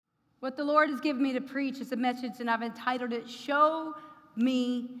What the Lord has given me to preach is a message, and I've entitled it, Show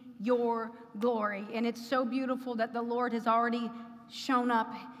Me Your Glory. And it's so beautiful that the Lord has already shown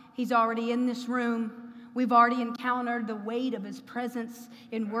up. He's already in this room. We've already encountered the weight of His presence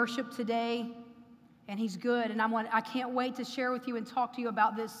in worship today, and He's good. And I can't wait to share with you and talk to you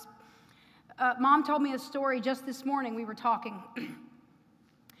about this. Mom told me a story just this morning. We were talking,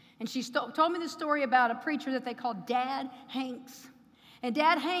 and she told me the story about a preacher that they called Dad Hanks. And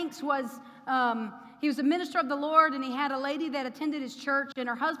Dad Hanks was he was a minister of the Lord, and he had a lady that attended his church, and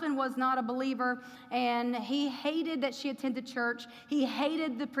her husband was not a believer, and he hated that she attended church. He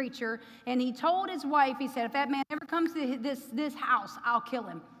hated the preacher, and he told his wife, he said, if that man ever comes to this house, I'll kill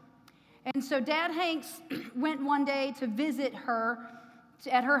him. And so Dad Hanks went one day to visit her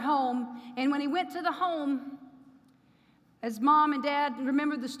at her home, and when he went to the home, as Mom and Dad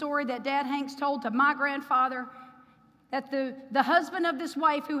remembered the story that Dad Hanks told to my grandfather, that the husband of this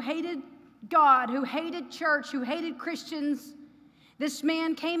wife who hated God, who hated church, who hated Christians, this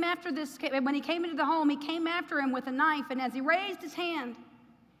man came after this. When he came into the home, he came after him with a knife, and as he raised his hand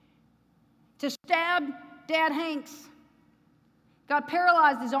to stab Dad Hanks, God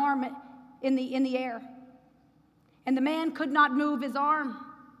paralyzed his arm in the air, and the man could not move his arm.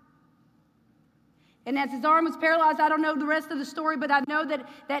 And as his arm was paralyzed, I don't know the rest of the story, but I know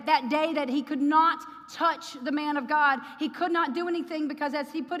that day that he could not touch the man of God. He could not do anything because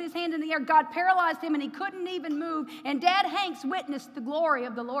as he put his hand in the air, God paralyzed him and he couldn't even move. And Dad Hanks witnessed the glory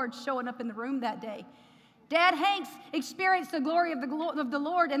of the Lord showing up in the room that day. Dad Hanks experienced the glory of the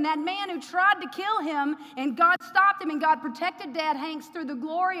Lord, and that man who tried to kill him, and God stopped him, and God protected Dad Hanks through the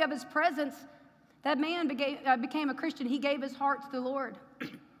glory of His presence. That man became a Christian. He gave his heart to the Lord.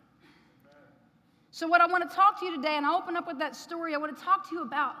 So what I want to talk to you today, and I open up with that story, I want to talk to you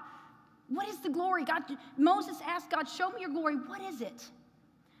about what is the glory? Moses asked God, show me your glory. What is it?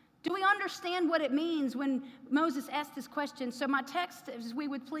 Do we understand what it means when Moses asked this question? So my text, if we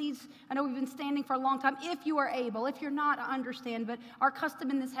would please, I know we've been standing for a long time. If you are able, if you're not, I understand. But our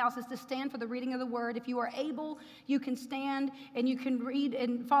custom in this house is to stand for the reading of the word. If you are able, you can stand and you can read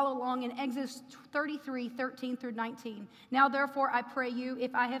and follow along in Exodus 33, 13 through 19. Now, therefore, I pray you,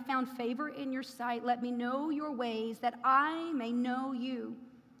 if I have found favor in your sight, let me know your ways that I may know you,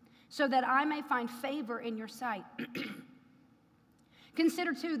 so that I may find favor in your sight.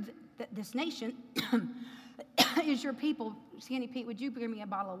 Consider, too, that this nation is your people. Sandy Pete, would you bring me a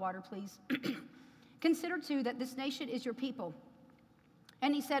bottle of water, please? Consider, too, that this nation is your people.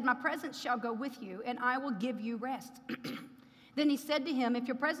 And he said, my presence shall go with you, and I will give you rest. Then he said to him, if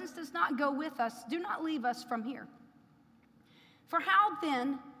your presence does not go with us, do not leave us from here. For how,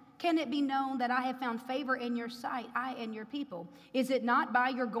 then, can it be known that I have found favor in your sight, I and your people? Is it not by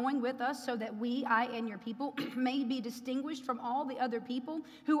your going with us so that we, I and your people, may be distinguished from all the other people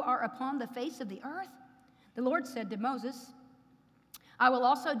who are upon the face of the earth? The Lord said to Moses, I will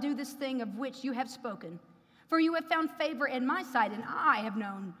also do this thing of which you have spoken, for you have found favor in my sight, and I have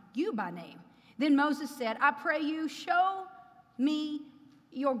known you by name. Then Moses said, I pray you, show me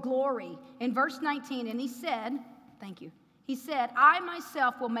your glory. In verse 19, and he said, thank you. He said, I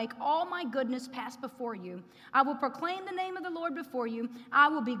myself will make all my goodness pass before you. I will proclaim the name of the Lord before you. I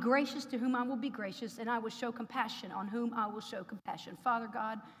will be gracious to whom I will be gracious, and I will show compassion on whom I will show compassion. Father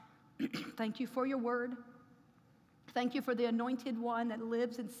God, thank you for your word. Thank you for the anointed one that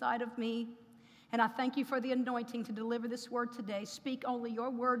lives inside of me. And I thank you for the anointing to deliver this word today. Speak only your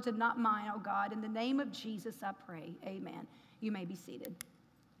words and not mine, oh God. In the name of Jesus, I pray. Amen. You may be seated.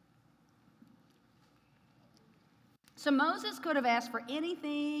 So Moses could have asked for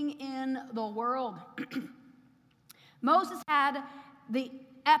anything in the world. Moses had the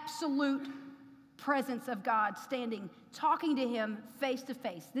absolute presence of God standing, talking to him face to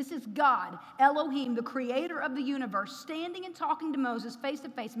face. This is God, Elohim, the creator of the universe, standing and talking to Moses face to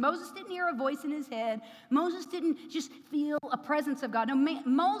face. Moses didn't hear a voice in his head. Moses didn't just feel a presence of God. No,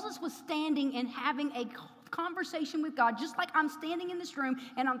 Moses was standing and having a conversation with God, just like I'm standing in this room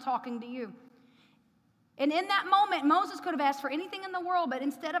and I'm talking to you. And in that moment, Moses could have asked for anything in the world, but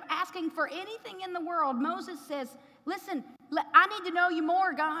instead of asking for anything in the world, Moses says, listen, I need to know you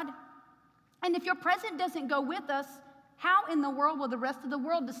more, God. And if your presence doesn't go with us, how in the world will the rest of the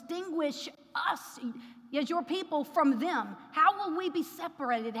world distinguish us as your people from them? How will we be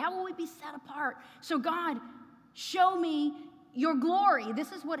separated? How will we be set apart? So God, show me your glory.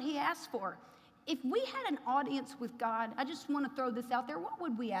 This is what he asked for. If we had an audience with God, I just want to throw this out there. What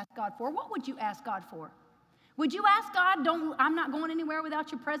would we ask God for? What would you ask God for? Would you ask God, I'm not going anywhere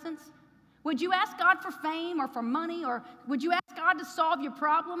without your presence? Would you ask God for fame or for money? Or would you ask God to solve your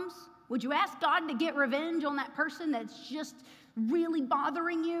problems? Would you ask God to get revenge on that person that's just really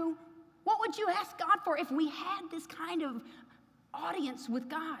bothering you? What would you ask God for if we had this kind of audience with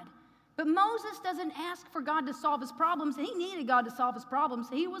God? But Moses doesn't ask for God to solve his problems. He needed God to solve his problems.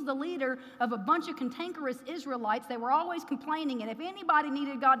 He was the leader of a bunch of cantankerous Israelites. They were always complaining. And if anybody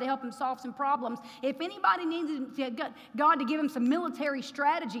needed God to help him solve some problems, if anybody needed God to give him some military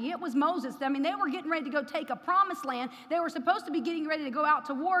strategy, it was Moses. I mean, they were getting ready to go take a promised land. They were supposed to be getting ready to go out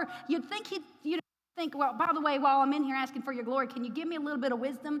to war. You'd think well, by the way, while I'm in here asking for your glory, can you give me a little bit of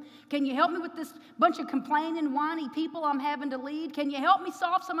wisdom? Can you help me with this bunch of complaining, whiny people I'm having to lead? Can you help me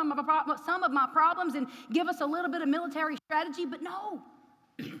solve some of my problems and give us a little bit of military strategy? But no.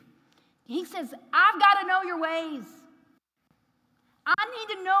 He says, I've got to know your ways. I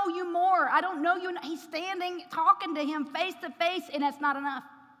need to know you more. I don't know you. He's standing, talking to him face to face, and that's not enough.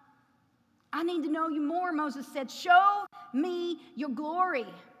 I need to know you more, Moses said. Show me your glory.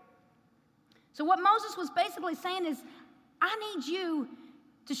 So what Moses was basically saying is, I need you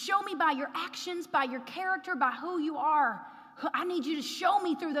to show me by your actions, by your character, by who you are. I need you to show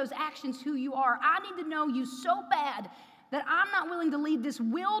me through those actions who you are. I need to know you so bad that I'm not willing to leave this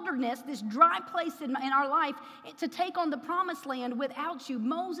wilderness, this dry place in our life, to take on the promised land without you.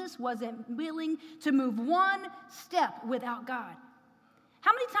 Moses wasn't willing to move one step without God.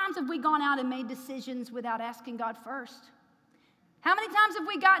 How many times have we gone out and made decisions without asking God first? How many times have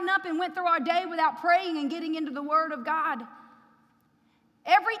we gotten up and went through our day without praying and getting into the Word of God?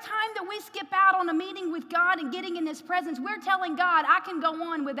 Every time that we skip out on a meeting with God and getting in His presence, we're telling God, I can go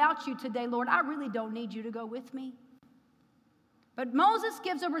on without you today, Lord. I really don't need you to go with me. But Moses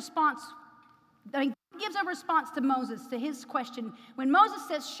gives a response. He gives a response to Moses, to his question. When Moses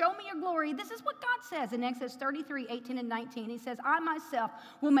says, show me your glory, this is what God says in Exodus 33, 18 and 19. He says, I myself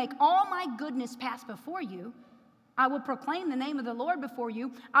will make all my goodness pass before you. I will proclaim the name of the Lord before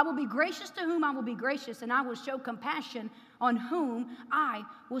you. I will be gracious to whom I will be gracious, and I will show compassion on whom I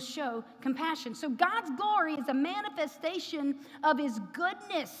will show compassion. So God's glory is a manifestation of His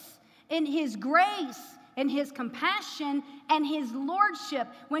goodness and His grace and His compassion and His lordship.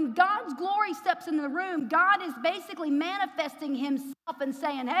 When God's glory steps in the room, God is basically manifesting Himself and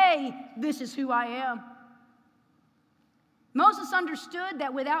saying, hey, this is who I am. Moses understood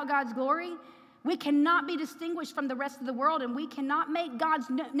that without God's glory, we cannot be distinguished from the rest of the world, and we cannot make God's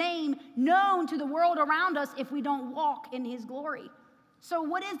name known to the world around us if we don't walk in His glory. So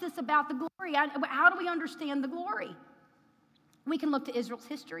what is this about the glory? How do we understand the glory? We can look to Israel's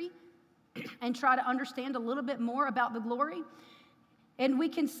history and try to understand a little bit more about the glory. And we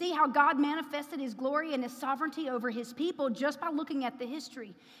can see how God manifested His glory and His sovereignty over His people just by looking at the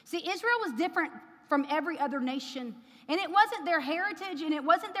history. See, Israel was different from every other nation. And it wasn't their heritage and it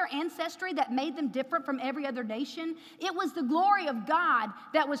wasn't their ancestry that made them different from every other nation. It was the glory of God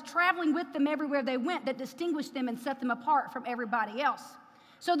that was traveling with them everywhere they went that distinguished them and set them apart from everybody else.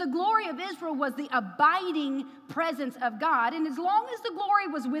 So the glory of Israel was the abiding presence of God. And as long as the glory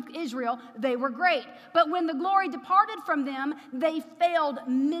was with Israel, they were great. But when the glory departed from them, they failed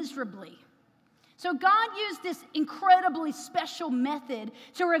miserably. So God used this incredibly special method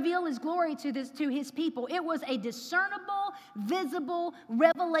to reveal His glory to His people. It was a discernible, visible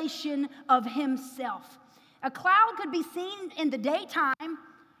revelation of Himself. A cloud could be seen in the daytime,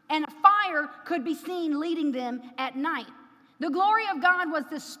 and a fire could be seen leading them at night. The glory of God was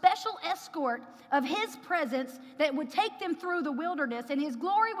the special escort of His presence that would take them through the wilderness, and His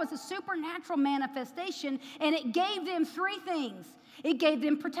glory was a supernatural manifestation, and it gave them three things. It gave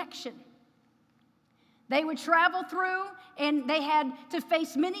them protection. They would travel through, and they had to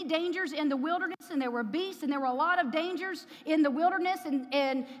face many dangers in the wilderness, and there were beasts, and there were a lot of dangers in the wilderness,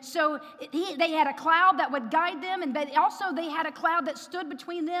 and so they had a cloud that would guide them, but also they had a cloud that stood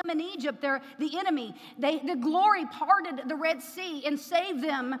between them and Egypt, the enemy. The glory parted the Red Sea and saved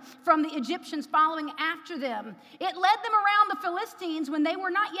them from the Egyptians following after them. It led them around the Philistines when they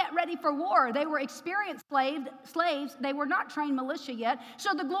were not yet ready for war. They were experienced slaves. They were not trained militia yet,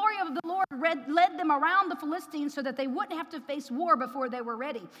 so the glory of the Lord led them around the Philistines so that they wouldn't have to face war before they were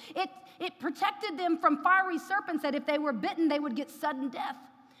ready. It protected them from fiery serpents that if they were bitten, they would get sudden death.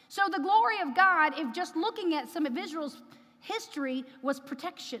 So the glory of God, if just looking at some of Israel's history, was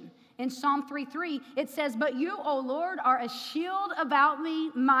protection. In Psalm 3:3, it says, but you, O Lord, are a shield about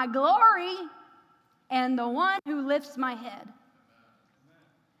me, my glory, and the one who lifts my head.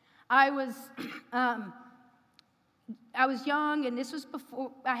 I was young, and this was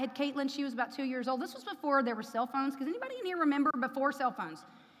before I had Caitlin. She was about 2 years old. This was before there were cell phones. Does anybody in here remember before cell phones?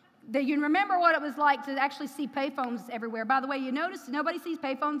 You remember what it was like to actually see payphones everywhere. By the way, you notice nobody sees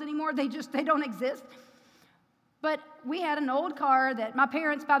payphones anymore. They don't exist. But we had an old car that my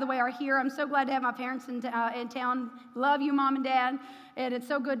parents, by the way, are here. I'm so glad to have my parents in town. Love you, Mom and Dad, and it's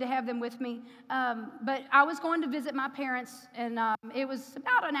so good to have them with me. But I was going to visit my parents, and it was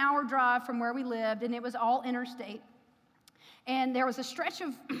about an hour drive from where we lived, and it was all interstate. And there was a stretch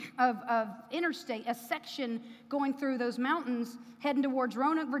of interstate, a section going through those mountains heading towards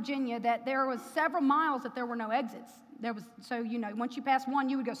Roanoke, Virginia, that there was several miles that there were no exits. Once you pass one,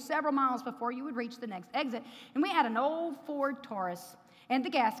 you would go several miles before you would reach the next exit. And we had an old Ford Taurus, and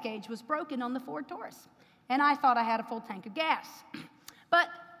the gas gauge was broken on the Ford Taurus. And I thought I had a full tank of gas, but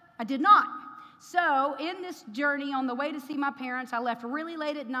I did not. So in this journey on the way to see my parents, I left really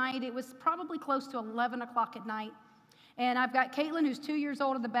late at night. It was probably close to 11 o'clock at night. And I've got Caitlin, who's 2 years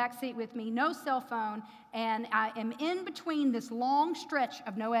old, in the back seat with me, no cell phone, and I am in between this long stretch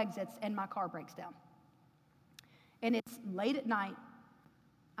of no exits, and my car breaks down. And it's late at night.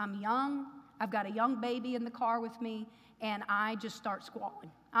 I'm young. I've got a young baby in the car with me, and I just start squalling.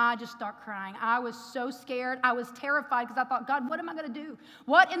 I just start crying. I was so scared. I was terrified because I thought, God, what am I going to do?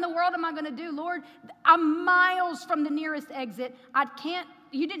 What in the world am I going to do? Lord, I'm miles from the nearest exit.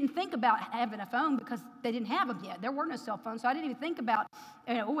 You didn't think about having a phone because they didn't have them yet. There were no cell phones, so I didn't even think about,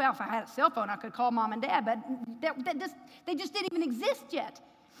 if I had a cell phone, I could call Mom and Dad, but they just didn't even exist yet.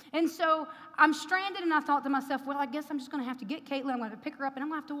 And so I'm stranded, and I thought to myself, well, I guess I'm just going to have to get Caitlin. I'm going to pick her up, and I'm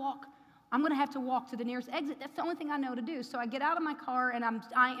going to have to walk. I'm going to have to walk to the nearest exit. That's the only thing I know to do. So I get out of my car, and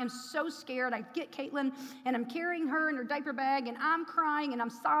I am so scared. I get Caitlin, and I'm carrying her in her diaper bag, and I'm crying, and I'm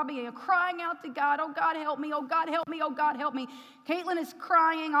sobbing, and I'm crying out to God, oh, God, help me, oh, God, help me, oh, God, help me. Caitlin is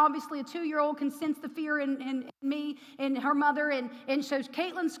crying. Obviously, a 2-year-old can sense the fear in me and her mother, and so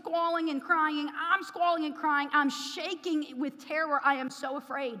Caitlin's squalling and crying. I'm squalling and crying. I'm shaking with terror. I am so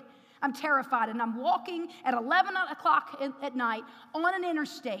afraid. I'm terrified, and I'm walking at 11 o'clock at night on an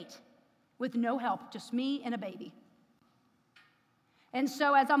interstate with no help, just me and a baby. And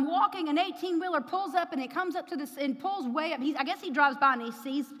so as I'm walking, an 18-wheeler pulls up, and it comes up to this and pulls way up. I guess he drives by, and he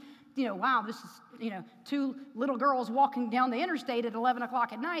sees, wow, this is, 2 little girls walking down the interstate at 11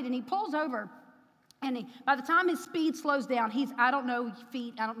 o'clock at night, and he pulls over. And by the time his speed slows down, I don't know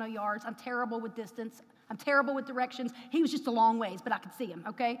feet, I don't know yards. I'm terrible with distance. I'm terrible with directions. He was just a long ways, but I could see him,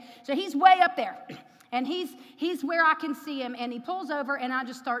 okay? So he's way up there. And he's where I can see him, and he pulls over, and I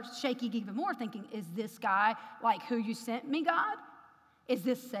just start shaking even more, thinking, is this guy like who you sent me, God? Is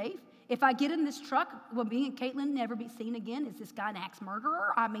this safe? If I get in this truck, will me and Caitlin never be seen again? Is this guy an axe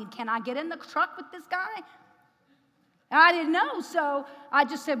murderer? I mean, can I get in the truck with this guy? And I didn't know, so I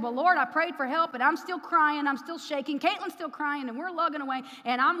just said, well, Lord, I prayed for help, and I'm still crying, I'm still shaking, Caitlin's still crying, and we're lugging away,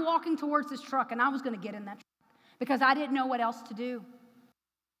 and I'm walking towards this truck, and I was going to get in that truck because I didn't know what else to do.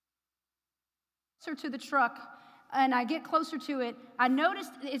 Closer to the truck, and I get closer to it, I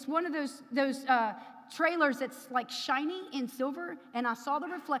noticed it's one of those trailers that's like shiny in silver, and I saw the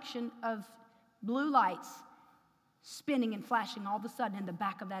reflection of blue lights spinning and flashing all of a sudden in the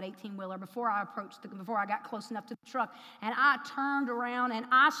back of that 18-wheeler before I got close enough to the truck. And I turned around, and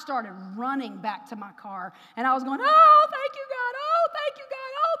I started running back to my car, and I was going, oh, thank you, God, oh, thank you,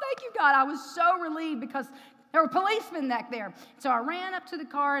 God, oh, thank you, God. I was so relieved because there were policemen back there. So I ran up to the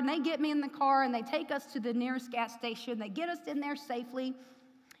car, and they get me in the car, and they take us to the nearest gas station. They get us in there safely,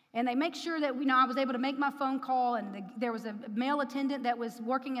 and they make sure that I was able to make my phone call, and there was a male attendant that was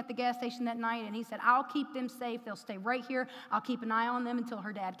working at the gas station that night, and he said, I'll keep them safe. They'll stay right here. I'll keep an eye on them until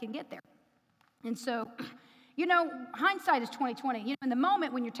her dad can get there. And so, hindsight is 20/20. In the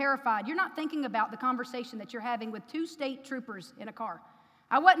moment when you're terrified, you're not thinking about the conversation that you're having with 2 state troopers in a car.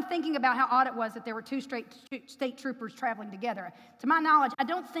 I wasn't thinking about how odd it was that there were 2 state troopers traveling together. To my knowledge, I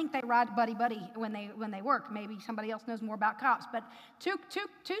don't think they ride buddy-buddy when they work. Maybe somebody else knows more about cops. But two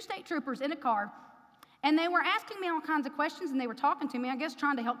state troopers in a car, and they were asking me all kinds of questions, and they were talking to me, I guess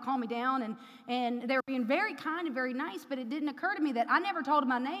trying to help calm me down, and they were being very kind and very nice, but it didn't occur to me that I never told them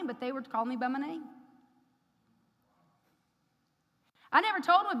my name, but they were calling me by my name. I never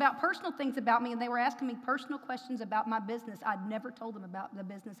told them about personal things about me, and they were asking me personal questions about my business. I'd never told them about the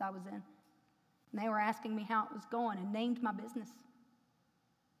business I was in. And they were asking me how it was going and named my business.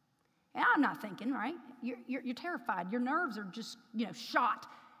 And I'm not thinking, right? You're terrified. Your nerves are just, shot.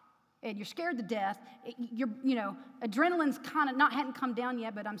 And you're scared to death. Adrenaline's kind of hadn't come down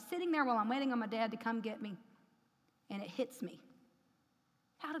yet, but I'm sitting there while I'm waiting on my dad to come get me. And it hits me.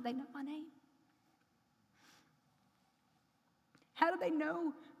 How did they know my name? How do they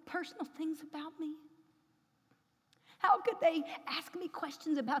know personal things about me? How could they ask me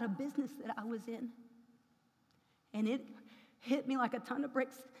questions about a business that I was in? And it hit me like a ton of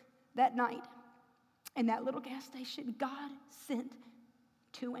bricks that night. In that little gas station, God sent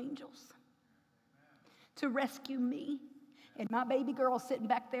 2 angels. to rescue me and my baby girl sitting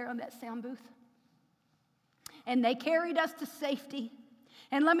back there on that sound booth. And they carried us to safety.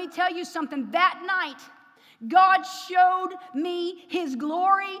 And let me tell you something, that night, God showed me his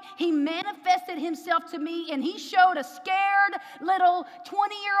glory. He manifested himself to me, and he showed a scared little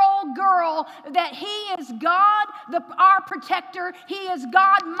 20-year-old girl that he is God, our protector. He is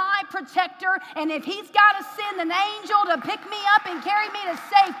God, my protector. And if he's got to send an angel to pick me up and carry me to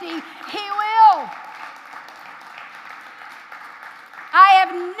safety, he will. I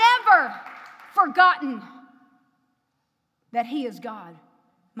have never forgotten that he is God,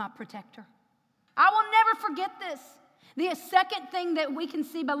 my protector. I will never forget this. The second thing that we can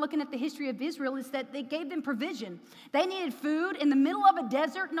see by looking at the history of Israel is that they gave them provision. They needed food in the middle of a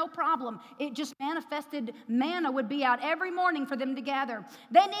desert, no problem. It just manifested. Manna would be out every morning for them to gather.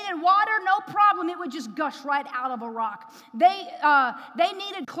 They needed water, no problem. It would just gush right out of a rock. They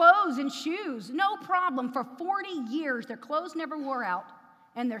needed clothes and shoes, no problem. For 40 years, their clothes never wore out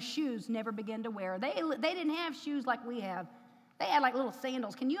and their shoes never began to wear. They didn't have shoes like we have. They had like little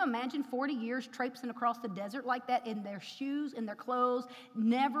sandals. Can you imagine 40 years traipsing across the desert like that, and their shoes and their clothes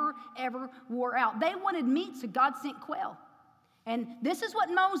never, ever wore out? They wanted meat, so God sent quail. And this is what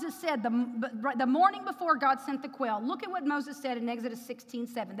Moses said the morning before God sent the quail. Look at what Moses said in Exodus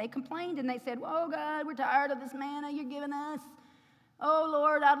 16:7. They complained and they said, "Oh, God, we're tired of this manna you're giving us. Oh,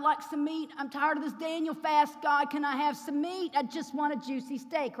 Lord, I'd like some meat. I'm tired of this Daniel fast. God, can I have some meat? I just want a juicy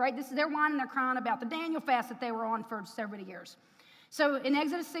steak," right? They're whining, they're crying about the Daniel fast that they were on for several years. So in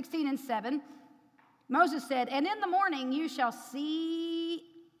Exodus 16:7, Moses said, "And in the morning you shall see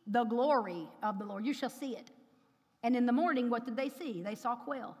the glory of the Lord." You shall see it. And in the morning, what did they see? They saw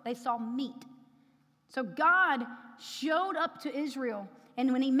quail. They saw meat. So God showed up to Israel,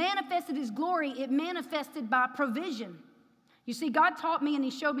 and when he manifested his glory, it manifested by provision. You see, God taught me and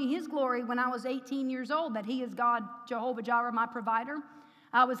he showed me his glory when I was 18 years old, that he is God, Jehovah Jireh, my provider.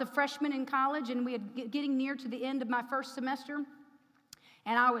 I was a freshman in college, and we had getting near to the end of my first semester.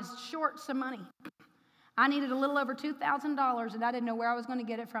 And I was short some money. I needed a little over $2,000, and I didn't know where I was going to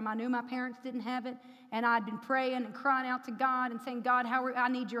get it from. I knew my parents didn't have it, and I'd been praying and crying out to God and saying, "God, I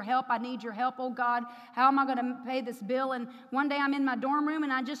need your help. I need your help. Oh, God, how am I going to pay this bill?" And one day I'm in my dorm room,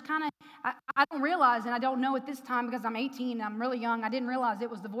 and I just I don't realize, and I don't know at this time because I'm 18 and I'm really young, I didn't realize it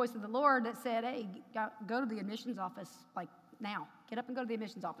was the voice of the Lord that said, "Hey, go to the admissions office, like now. Get up and go to the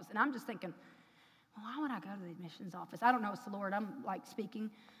admissions office." And I'm just thinking, well, why would I go to the admissions office? I don't know, it's the Lord. I'm like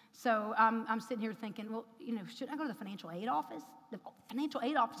speaking. So I'm sitting here thinking, well, should I go to the financial aid office? The financial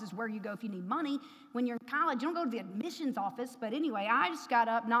aid office is where you go if you need money. When you're in college, you don't go to the admissions office. But anyway, I just got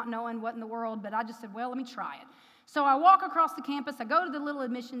up not knowing what in the world, but I just said, well, let me try it. So I walk across the campus. I go to the little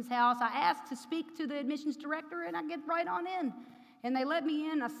admissions house. I ask to speak to the admissions director, and I get right on in. And they let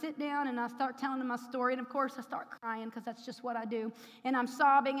me in, I sit down, and I start telling them my story. And, of course, I start crying because that's just what I do. And I'm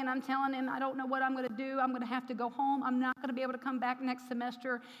sobbing, and I'm telling him, I don't know what I'm going to do. I'm going to have to go home. I'm not going to be able to come back next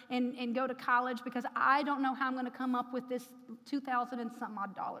semester and go to college because I don't know how I'm going to come up with this $2,000 and some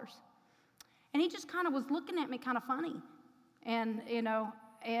odd dollars. And he just kind of was looking at me kind of funny. And,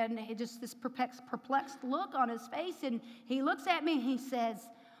 and it just this perplexed look on his face. And he looks at me, and he says,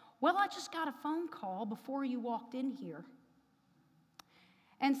 "Well, I just got a phone call before you walked in here.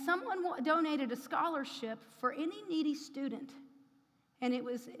 And someone donated a scholarship for any needy student. And it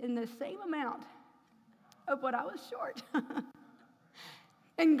was in the same amount of what I was short."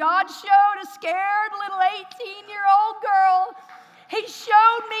 And God showed a scared little 18-year-old girl. He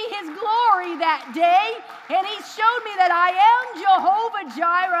showed me his glory that day. And he showed me that I am Jehovah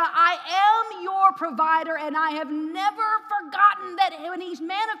Jireh. I am your provider. And I have never forgotten that when he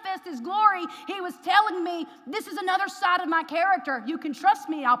manifested his glory, he was telling me, this is another side of my character. You can trust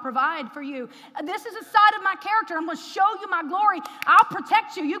me. I'll provide for you. This is a side of my character. I'm going to show you my glory. I'll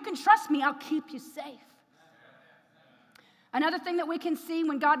protect you. You can trust me. I'll keep you safe. Another thing that we can see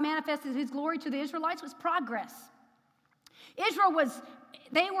when God manifested his glory to the Israelites was progress.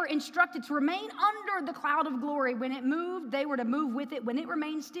 They were instructed to remain under the cloud of glory. When it moved, they were to move with it. When it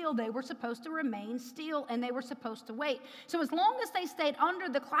remained still, they were supposed to remain still, and they were supposed to wait. So as long as they stayed under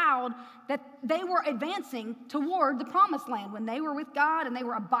the cloud, that they were advancing toward the promised land. When they were with God and they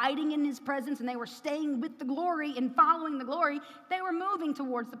were abiding in his presence and they were staying with the glory and following the glory, they were moving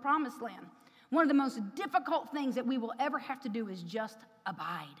towards the promised land. One of the most difficult things that we will ever have to do is just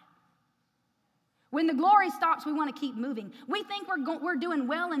abide. When the glory stops, we want to keep moving. We think we're doing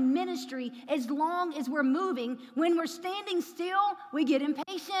well in ministry as long as we're moving. When we're standing still, we get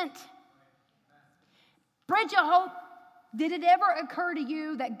impatient. Bridge of Hope, did it ever occur to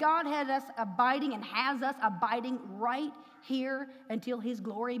you that God had us abiding and has us abiding right here until his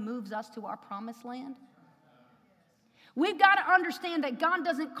glory moves us to our promised land? We've got to understand that God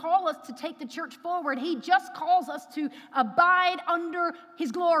doesn't call us to take the church forward. He just calls us to abide under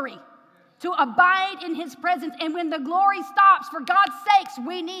his glory, to abide in his presence. And when the glory stops, for God's sakes,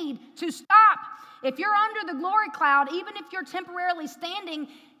 we need to stop. If you're under the glory cloud, even if you're temporarily standing,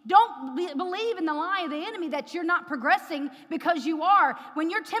 don't believe in the lie of the enemy that you're not progressing, because you are.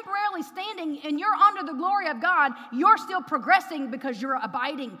 When you're temporarily standing and you're under the glory of God, you're still progressing because you're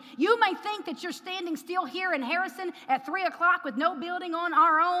abiding. You may think that you're standing still here in Harrison at 3 o'clock with no building on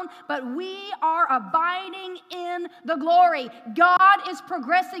our own, but we are abiding in the glory. God is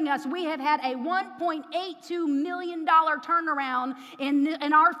progressing us. We have had a $1.82 million turnaround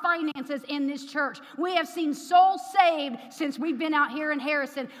in our finances in this church. We have seen souls saved since we've been out here in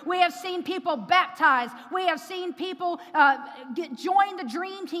Harrison. We have seen people baptized. We have seen people join the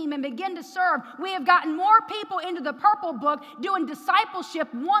dream team and begin to serve. We have gotten more people into the Purple Book doing discipleship,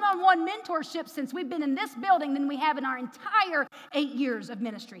 one-on-one mentorship since we've been in this building than we have in our entire 8 years of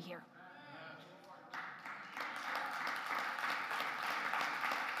ministry here.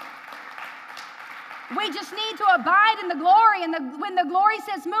 We just need to abide in the glory, and when the glory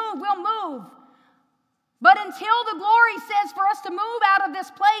says move, we'll move. But until the glory says for us to move out of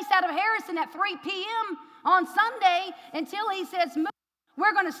this place, out of Harrison at 3 p.m. on Sunday, until he says move,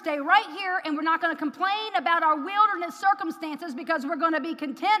 we're going to stay right here, and we're not going to complain about our wilderness circumstances, because we're going to be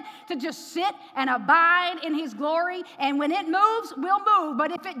content to just sit and abide in his glory. And when it moves, we'll move.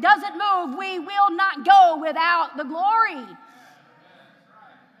 But if it doesn't move, we will not go without the glory.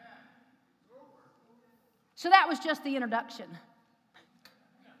 So that was just the introduction.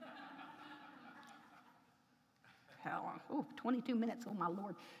 How long? Ooh, 22 minutes. Oh, my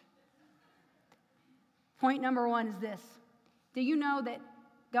Lord. Point number 1 is this. Do you know that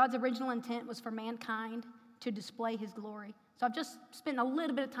God's original intent was for mankind to display his glory? So I've just spent a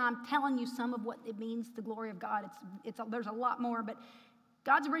little bit of time telling you some of what it means, the glory of God. There's a lot more, but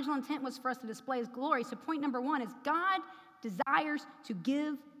God's original intent was for us to display his glory. So point number 1 is God desires to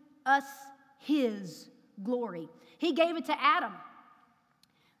give us his glory. He gave it to Adam.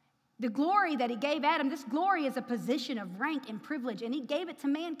 The glory that he gave Adam, this glory is a position of rank and privilege, and he gave it to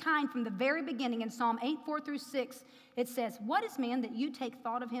mankind from the very beginning. In Psalm 8, 4 through 6, it says, "What is man that you take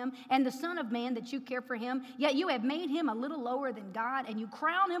thought of him, and the son of man that you care for him? Yet you have made him a little lower than God, and you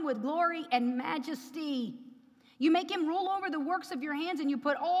crown him with glory and majesty. You make him rule over the works of your hands, and you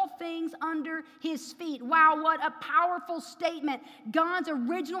put all things under his feet." Wow, what a powerful statement. God's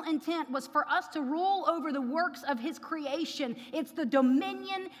original intent was for us to rule over the works of his creation. It's the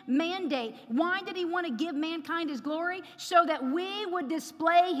dominion mandate. Why did he want to give mankind his glory? So that we would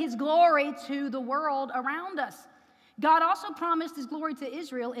display his glory to the world around us. God also promised his glory to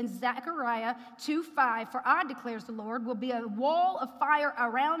Israel in Zechariah 2:5. "For I, declares the Lord, will be a wall of fire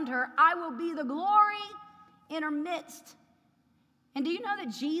around her. I will be the glory in her midst." And do you know that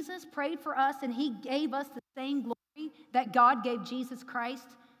Jesus prayed for us, and he gave us the same glory that God gave Jesus Christ?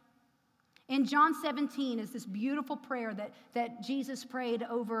 In John 17 is this beautiful prayer that Jesus prayed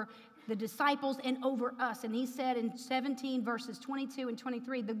over the disciples and over us. And he said in 17 verses 22 and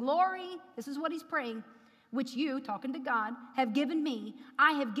 23, "The glory," this is what he's praying, "which you," talking to God, "have given me,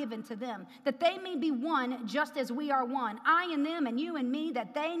 I have given to them, that they may be one just as we are one, I and them and you and me,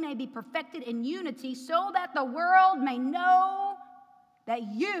 that they may be perfected in unity, so that the world may know that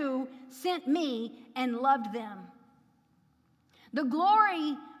you sent me and loved them." The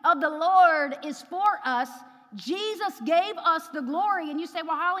glory of the Lord is for us. Jesus gave us the glory. And you say,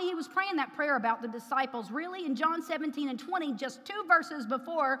 "Well, Holly, he was praying that prayer about the disciples." Really? In John 17 and 20, just 2 verses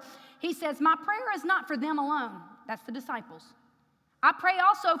before, he says, "My prayer is not for them alone." That's the disciples. "I pray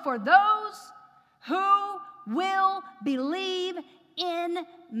also for those who will believe in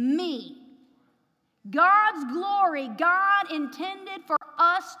me." God's glory, God intended for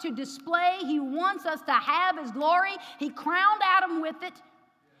us to display. He wants us to have his glory. He crowned Adam with it.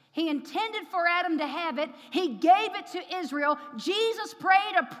 He intended for Adam to have it. He gave it to Israel. Jesus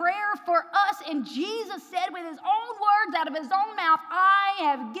prayed a prayer for us, and Jesus said with his own words out of his own mouth, "I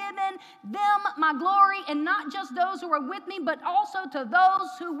have given them my glory," and not just those who are with me, but also to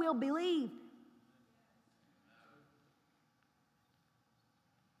those who will believe.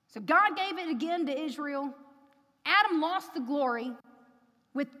 So God gave it again to Israel. Adam lost the glory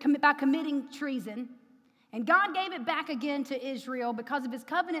by committing treason. And God gave it back again to Israel because of his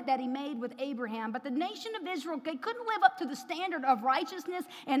covenant that he made with Abraham. But the nation of Israel, they couldn't live up to the standard of righteousness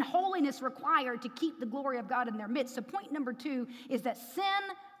and holiness required to keep the glory of God in their midst. So point number 2 is that sin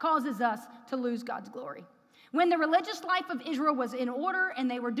causes us to lose God's glory. When the religious life of Israel was in order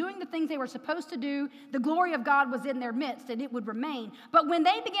and they were doing the things they were supposed to do, the glory of God was in their midst and it would remain. But when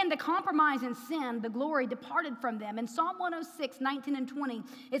they began to compromise and sin, the glory departed from them. In Psalm 106, 19 and 20,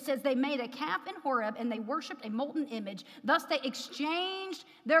 it says, they made a calf in Horeb and they worshiped a molten image. Thus they exchanged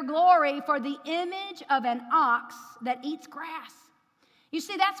their glory for the image of an ox that eats grass. You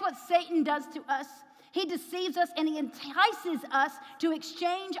see, that's what Satan does to us. He deceives us and he entices us to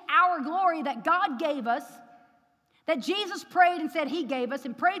exchange our glory that God gave us, that Jesus prayed and said he gave us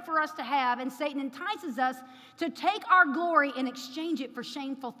and prayed for us to have, and Satan entices us to take our glory and exchange it for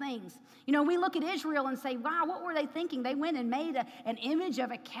shameful things. You know, we look at Israel and say, wow, what were they thinking? They went and made an image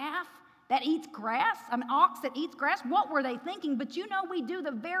of a calf that eats grass, an ox that eats grass. What were they thinking? But you know, we do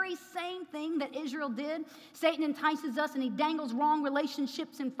the very same thing that Israel did. Satan entices us and he dangles wrong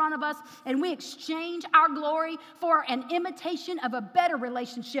relationships in front of us, and we exchange our glory for an imitation of a better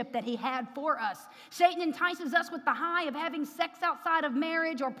relationship that he had for us. Satan entices us with the high of having sex outside of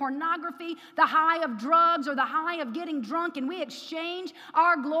marriage or pornography, the high of drugs or the high of getting drunk, and we exchange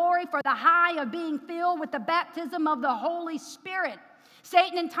our glory for the high of being filled with the baptism of the Holy Spirit.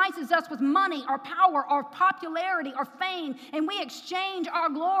 Satan entices us with money or power or popularity or fame, and we exchange our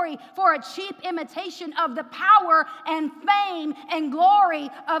glory for a cheap imitation of the power and fame and glory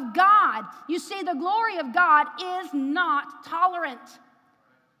of God. You see, the glory of God is not tolerant.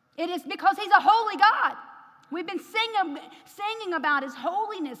 It is because he's a holy God. We've been singing about his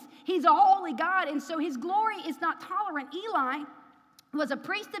holiness. He's a holy God, and so his glory is not tolerant. Eli was a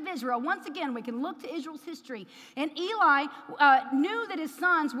priest of Israel. Once again, we can look to Israel's history. And Eli knew that his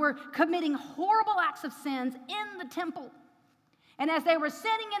sons were committing horrible acts of sins in the temple. And as they were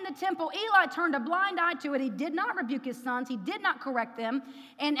sinning in the temple, Eli turned a blind eye to it. He did not rebuke his sons. He did not correct them.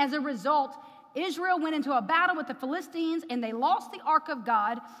 And as a result, Israel went into a battle with the Philistines, and they lost the ark of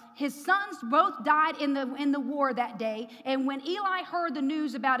God. His sons both died in the war that day. And when Eli heard the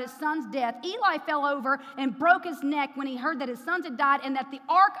news about his son's death, Eli fell over and broke his neck when he heard that his sons had died and that the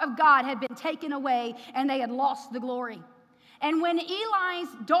ark of God had been taken away and they had lost the glory. And when Eli's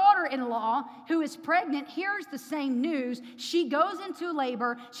daughter-in-law, who is pregnant, hears the same news, she goes into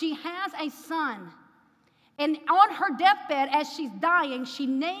labor. She has a son. And on her deathbed, as she's dying, she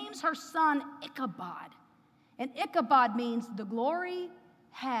names her son Ichabod. And Ichabod means the glory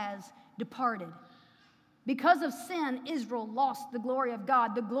has departed. Because of sin, Israel lost the glory of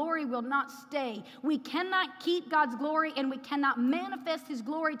God. The glory will not stay. We cannot keep God's glory, and we cannot manifest his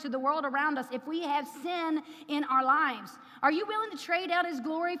glory to the world around us if we have sin in our lives. Are you willing to trade out his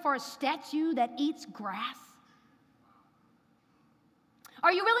glory for a statue that eats grass?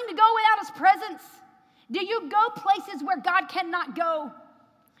 Are you willing to go without his presence? Do you go places where God cannot go?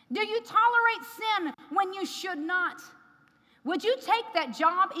 Do you tolerate sin when you should not? Would you take that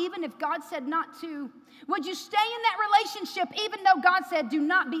job even if God said not to? Would you stay in that relationship even though God said do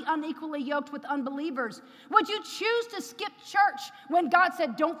not be unequally yoked with unbelievers? Would you choose to skip church when God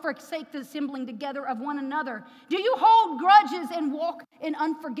said don't forsake the assembling together of one another? Do you hold grudges and walk in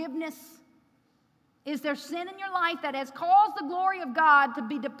unforgiveness? Is there sin in your life that has caused the glory of God to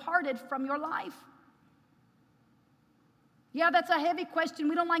be departed from your life? Yeah, that's a heavy question.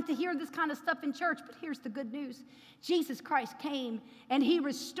 We don't like to hear this kind of stuff in church, but here's the good news. Jesus Christ came and he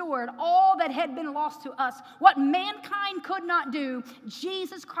restored all that had been lost to us. What mankind could not do,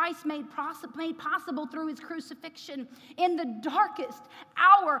 Jesus Christ made possible through his crucifixion. In the darkest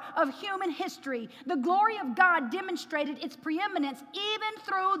hour of human history, the glory of God demonstrated its preeminence even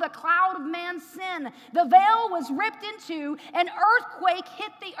through the cloud of man's sin. The veil was ripped in two, an earthquake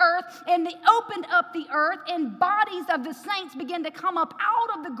hit the earth, and they opened up the earth, and bodies of the saints began to come up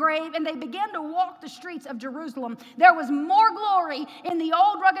out of the grave, and they began to walk the streets of Jerusalem. There was more glory in the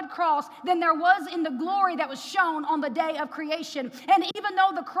old rugged cross than there was in the glory that was shown on the day of creation. And even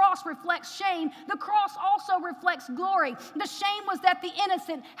though the cross reflects shame, the cross also reflects glory. The shame was that the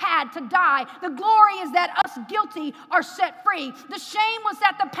innocent had to die. The glory is that us guilty are set free. The shame was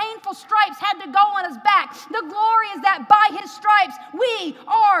that the painful stripes had to go on his back. The glory is that by his stripes we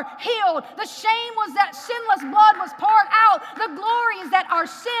are healed. The shame was that sinless blood was poured out. The glory is that our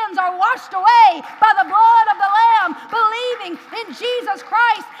sins are washed away by the blood of the Lamb. Believing in Jesus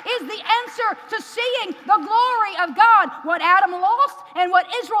Christ is the answer to seeing the glory of God. What Adam lost and what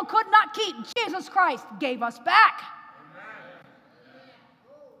Israel could not keep, Jesus Christ gave us back.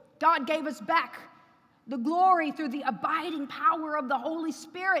 God gave us back the glory through the abiding power of the Holy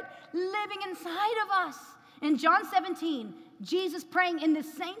Spirit living inside of us. In John 17, Jesus praying in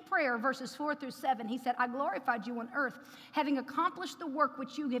this same prayer, verses 4 through 7, he said, I glorified you on earth, having accomplished the work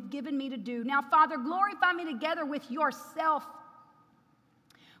which you have given me to do. Now, Father, glorify me together with yourself,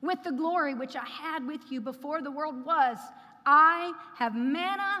 with the glory which I had with you before the world was. I have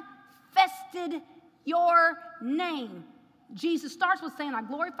manifested your name. Jesus starts with saying, I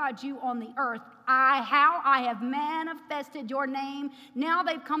glorified you on the earth. How I have manifested your name. Now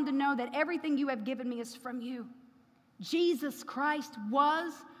they've come to know that everything you have given me is from you. Jesus Christ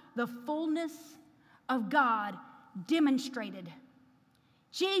was the fullness of God demonstrated.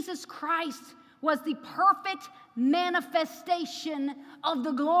 Jesus Christ was the perfect manifestation of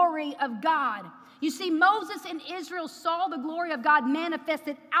the glory of God. You see, Moses and Israel saw the glory of God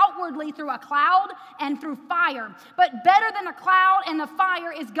manifested outwardly through a cloud and through fire. But better than a cloud and the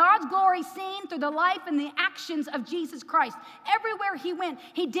fire is God's glory seen through the life and the actions of Jesus Christ. Everywhere he went,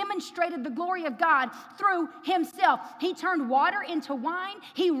 he demonstrated the glory of God through himself. He turned water into wine.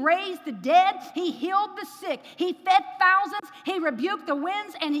 He raised the dead. He healed the sick. He fed thousands. He rebuked the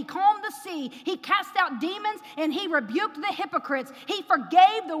winds and he calmed the sea. He cast out demons and he rebuked the hypocrites. He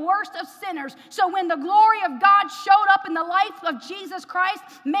forgave the worst of sinners. So when the glory of God showed up in the life of Jesus Christ,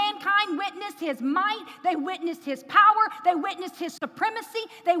 mankind witnessed his might, they witnessed his power, they witnessed his supremacy,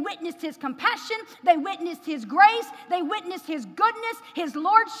 they witnessed his compassion, they witnessed his grace, they witnessed his goodness, his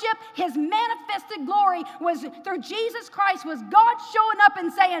lordship, his manifested glory was through Jesus Christ, was God showing up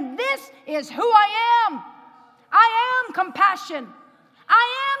and saying, this is who I am. I am compassion. I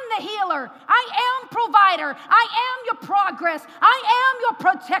am the healer. I am provider. I am your progress. I am your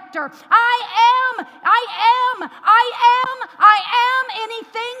protector. I am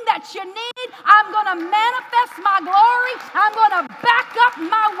anything that you need. I'm going to manifest my glory. I'm going to back up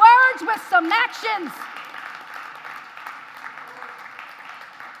my words with some actions.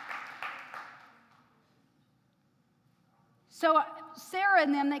 So Sarah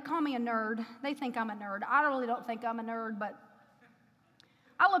and them, they call me a nerd. They think I'm a nerd. I really don't think I'm a nerd, but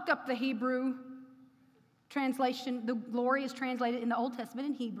I looked up the Hebrew translation. The glory is translated in the Old Testament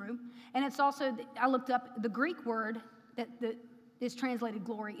in Hebrew. And it's also, I looked up the Greek word that is translated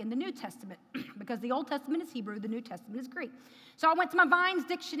glory in the New Testament. Because the Old Testament is Hebrew, the New Testament is Greek. So I went to my Vine's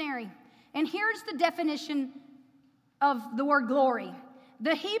dictionary. And here's the definition of the word glory.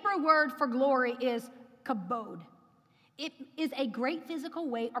 The Hebrew word for glory is kabod. It is a great physical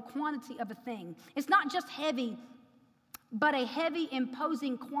weight or quantity of a thing. It's not just heavy, but a heavy,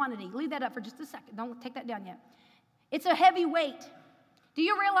 imposing quantity. Leave that up for just a second. Don't take that down yet. It's a heavy weight. Do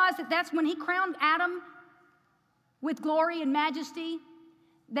you realize that that's when he crowned Adam with glory and majesty,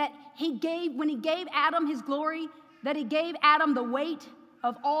 that when he gave Adam his glory, that he gave Adam the weight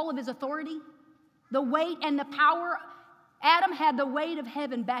of all of his authority, the weight and the power. Adam had the weight of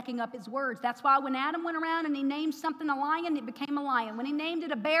heaven backing up his words. That's why when Adam went around and he named something a lion, it became a lion. When he named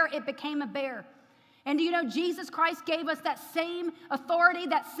it a bear, it became a bear. And do you know Jesus Christ gave us that same authority,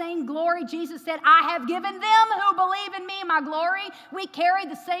 that same glory? Jesus said, I have given them who believe in me my glory. We carry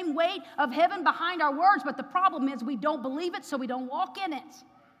the same weight of heaven behind our words, but the problem is we don't believe it, so we don't walk in it.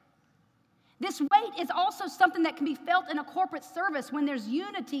 This weight is also something that can be felt in a corporate service when there's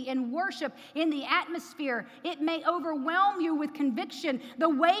unity and worship in the atmosphere. It may overwhelm you with conviction. The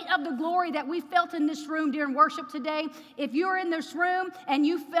weight of the glory that we felt in this room during worship today, if you were in this room and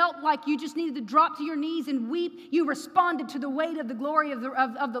you felt like you just needed to drop to your knees and weep, you responded to the weight of the glory of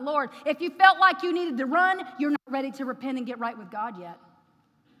the Lord. If you felt like you needed to run, you're not ready to repent and get right with God yet.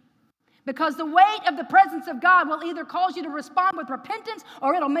 Because the weight of the presence of God will either cause you to respond with repentance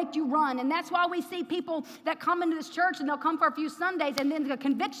or it'll make you run. And that's why we see people that come into this church and they'll come for a few Sundays and then the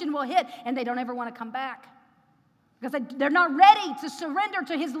conviction will hit and they don't ever want to come back. Because they're not ready to surrender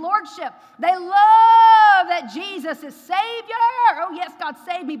to his lordship. They love that Jesus is Savior. Oh, yes, God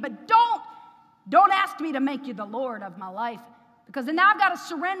saved me, but don't ask me to make you the Lord of my life. Because then now I've got to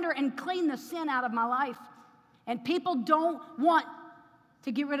surrender and clean the sin out of my life. And people don't want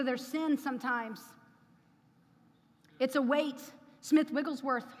to get rid of their sin sometimes. It's a weight. Smith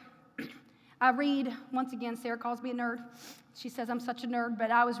Wigglesworth. I read, once again, Sarah calls me a nerd. She says I'm such a nerd, but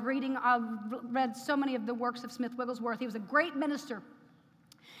I read so many of the works of Smith Wigglesworth. He was a great minister.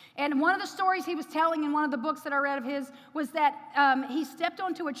 And one of the stories he was telling in one of the books that I read of his was that he stepped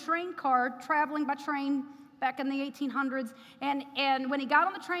onto a train car, traveling by train back in the 1800s. And when he got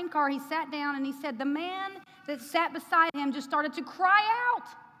on the train car, he sat down and he said, the man that sat beside him just started to cry out.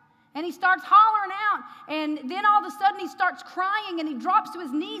 And he starts hollering out. And then all of a sudden he starts crying and he drops to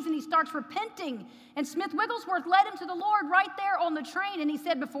his knees and he starts repenting. And Smith Wigglesworth led him to the Lord right there on the train. And he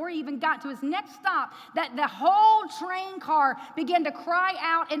said before he even got to his next stop that the whole train car began to cry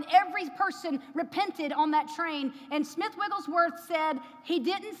out and every person repented on that train. And Smith Wigglesworth said he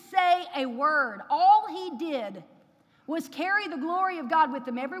didn't say a word. All he did was carry the glory of God with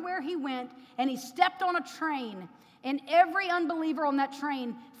him everywhere he went, and he stepped on a train, And every unbeliever on that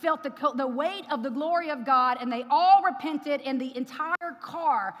train felt the weight of the glory of God, and they all repented, and the entire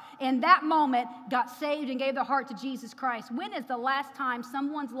car in that moment got saved and gave their heart to Jesus Christ. When is the last time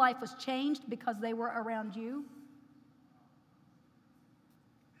someone's life was changed because they were around you?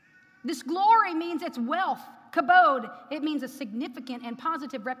 This glory means it's wealth. Kabod, it means a significant and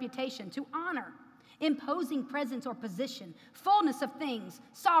positive reputation, to honor, imposing presence or position, fullness of things,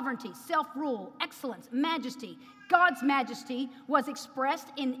 sovereignty, self-rule, excellence, majesty. God's majesty was expressed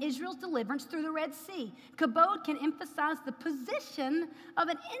in Israel's deliverance through the Red Sea. Kabod can emphasize the position of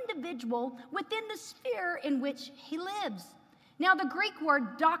an individual within the sphere in which he lives. Now, the Greek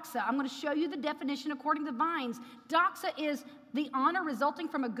word doxa, I'm going to show you the definition according to Vines. Doxa is the honor resulting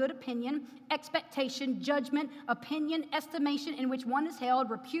from a good opinion, expectation, judgment, opinion, estimation in which one is held,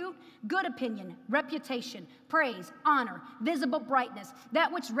 repute, good opinion, reputation, praise, honor, visible brightness,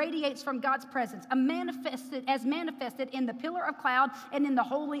 that which radiates from God's presence, as manifested in the pillar of cloud and in the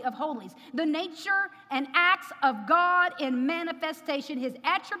Holy of Holies. The nature and acts of God in manifestation, his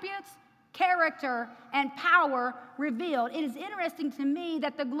attributes, character, and power revealed. It is interesting to me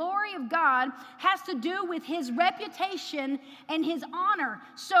that the glory of God has to do with his reputation and his honor.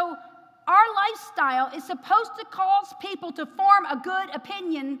 So our lifestyle is supposed to cause people to form a good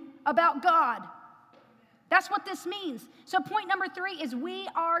opinion about God. That's what this means. So point number 3 is we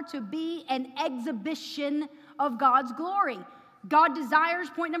are to be an exhibition of God's glory. God desires,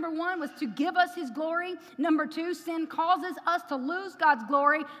 point number 1, was to give us his glory. Number 2, sin causes us to lose God's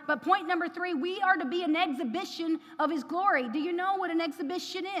glory. But point number 3, we are to be an exhibition of his glory. Do you know what an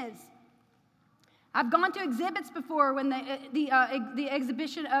exhibition is? I've gone to exhibits before when the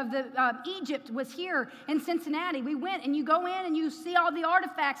exhibition of Egypt was here in Cincinnati. We went and you go in and you see all the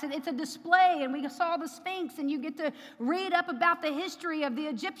artifacts and it's a display, and we saw the Sphinx, and you get to read up about the history of the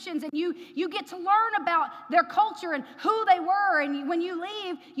Egyptians, and you get to learn about their culture and who they were. And when you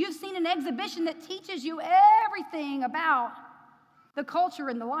leave, you've seen an exhibition that teaches you everything about the culture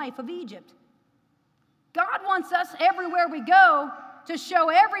and the life of Egypt. God wants us everywhere we go to show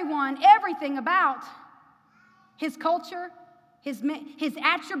everyone everything about his culture, his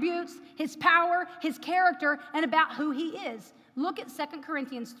attributes, his power, his character, and about who he is. Look at 2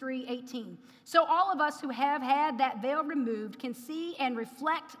 Corinthians 3:18. So all of us who have had that veil removed can see and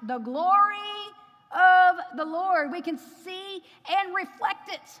reflect the glory of the Lord. We can see and reflect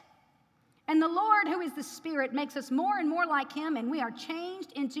it. And the Lord, who is the Spirit, makes us more and more like him, and we are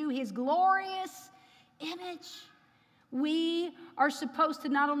changed into his glorious image. We are supposed to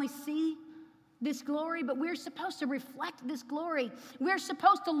not only see this glory, but we're supposed to reflect this glory. We're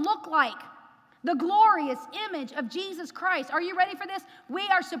supposed to look like the glorious image of Jesus Christ. Are you ready for this? We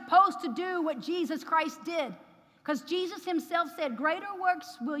are supposed to do what Jesus Christ did, because Jesus himself said, "Greater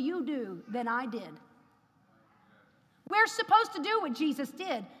works will you do than I did." We're supposed to do what Jesus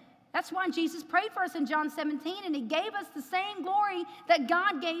did. That's why Jesus prayed for us in John 17, and he gave us the same glory that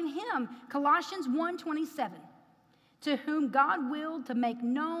God gave him. Colossians 1:27. To whom God willed to make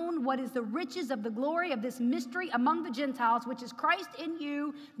known what is the riches of the glory of this mystery among the Gentiles, which is Christ in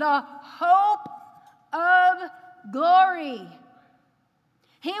you, the hope of glory.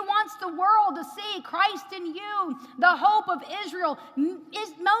 He wants the world to see Christ in you, the hope of Israel.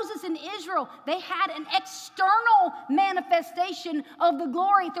 Moses and Israel, they had an external manifestation of the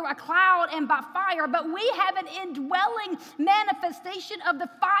glory through a cloud and by fire, but we have an indwelling manifestation of the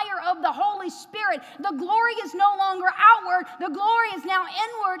fire of the Holy Spirit. The glory is no longer outward. The glory is now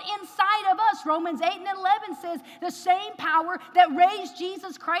inward inside of us. Romans 8:11 says, the same power that raised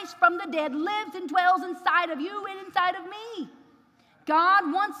Jesus Christ from the dead lives and dwells inside of you and inside of me.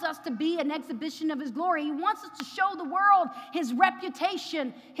 God wants us to be an exhibition of his glory. He wants us to show the world his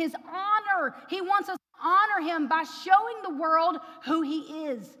reputation, his honor. He wants us to honor him by showing the world who he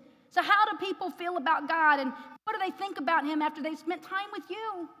is. So how do people feel about God, and what do they think about him after they spent time with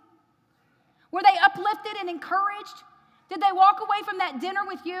you? Were they uplifted and encouraged? Did they walk away from that dinner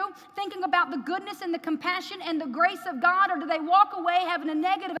with you thinking about the goodness and the compassion and the grace of God, or did they walk away having a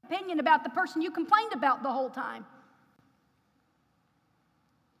negative opinion about the person you complained about the whole time?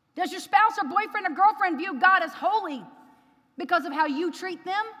 Does your spouse or boyfriend or girlfriend view God as holy because of how you treat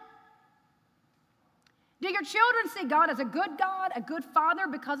them? Do your children see God as a good father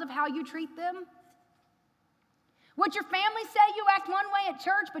because of how you treat them? Would your family say you act one way at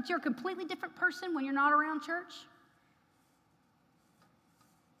church, but you're a completely different person when you're not around church?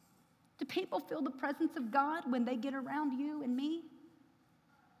 Do people feel the presence of God when they get around you and me?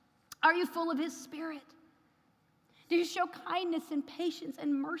 Are you full of his Spirit? Do you show kindness and patience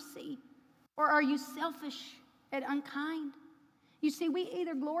and mercy? Or are you selfish and unkind? You see, we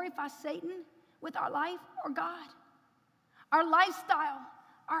either glorify Satan with our life or God. Our lifestyle,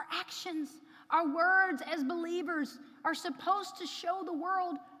 our actions, our words as believers are supposed to show the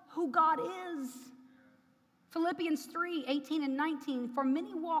world who God is. Philippians 3:18 and 19, for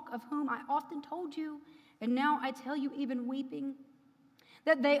many walk, of whom I often told you, and now I tell you even weeping,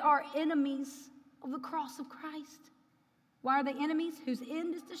 that they are enemies of the cross of Christ. Why are they enemies? Whose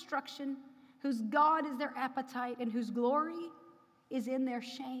end is destruction, whose God is their appetite, and whose glory is in their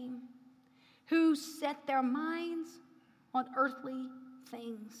shame, who set their minds on earthly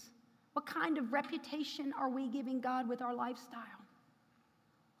things. What kind of reputation are we giving God with our lifestyle?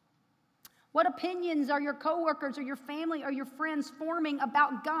 What opinions are your coworkers or your family or your friends forming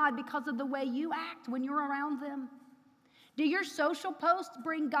about God because of the way you act when you're around them? Do your social posts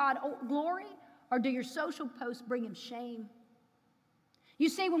bring God glory, or do your social posts bring him shame? You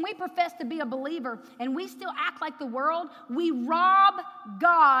see, when we profess to be a believer and we still act like the world, we rob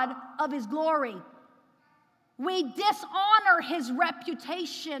God of his glory. We dishonor his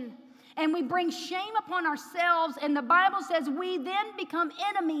reputation, and we bring shame upon ourselves. And the Bible says we then become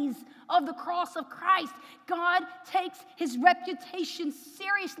enemies of the cross of Christ. God takes his reputation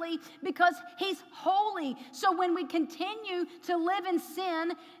seriously because he's holy. So when we continue to live in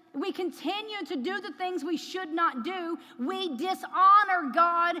sin, we continue to do the things we should not do, we dishonor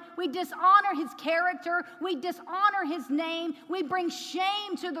God, we dishonor his character, we dishonor his name, we bring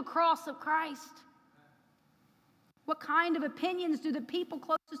shame to the cross of Christ. What kind of opinions do the people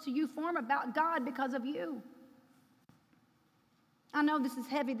closest to you form about God because of you? I know this is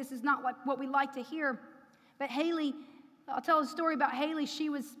heavy. This is not like what we like to hear. But Haley, I'll tell a story about Haley. She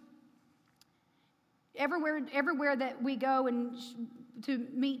was everywhere that we go and to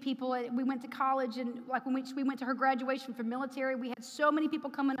meet people. We went to college, and like when we went to her graduation from military, we had so many people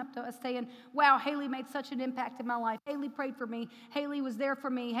coming up to us saying, wow, Haley made such an impact in my life. Haley prayed for me. Haley was there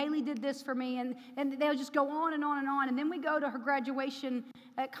for me. Haley did this for me. And they'll just go on and on and on. And then we go to her graduation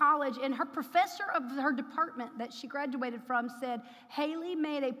at college, and her professor of her department that she graduated from said, Haley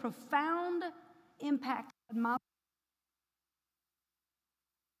made a profound impact on my life.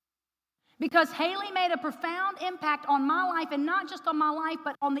 Because Haley made a profound impact on my life, and not just on my life,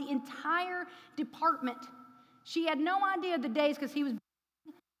 but on the entire department. She had no idea the days, because he was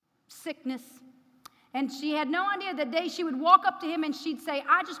sickness. And she had no idea the day she would walk up to him and she'd say,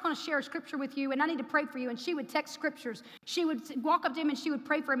 I just want to share a scripture with you, and I need to pray for you. And she would text scriptures. She would walk up to him and she would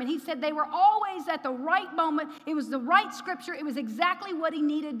pray for him. And he said they were always at the right moment. It was the right scripture. It was exactly what he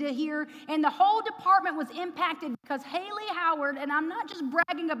needed to hear. And the whole department was impacted because Haley Howard, and I'm not just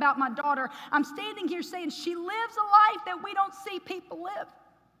bragging about my daughter, I'm standing here saying she lives a life that we don't see people live.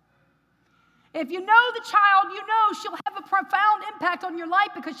 If you know the child, you know she'll have a profound impact on your life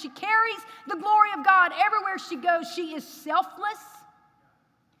because she carries the glory of God everywhere she goes. She is selfless.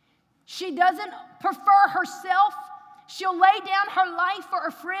 She doesn't prefer herself. She'll lay down her life for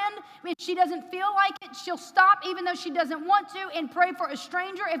a friend. If she doesn't feel like it, she'll stop even though she doesn't want to and pray for a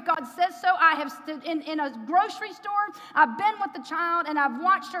stranger if God says so. I have stood in a grocery store. I've been with the child and I've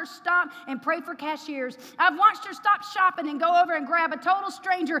watched her stop and pray for cashiers. I've watched her stop shopping and go over and grab a total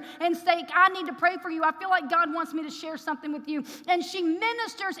stranger and say, I need to pray for you. I feel like God wants me to share something with you. And she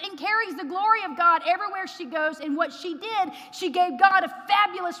ministers and carries the glory of God everywhere she goes. And what she did, she gave God a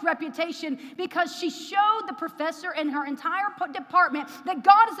fabulous reputation because she showed the professor and her entire department that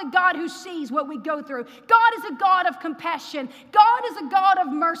God is a God who sees what we go through. God is a God of compassion. God is a God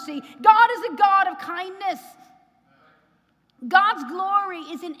of mercy. God is a God of kindness. God's glory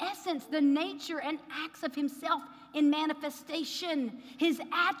is in essence the nature and acts of himself in manifestation, his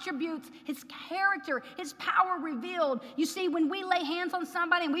attributes, his character, his power revealed. You see, when we lay hands on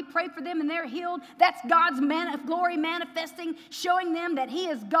somebody and we pray for them and they're healed, that's God's glory manifesting, showing them that he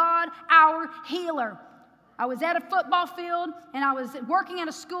is God, our healer. I was at a football field, and I was working at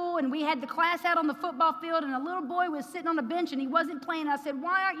a school, and we had the class out on the football field, and a little boy was sitting on a bench, and he wasn't playing. I said,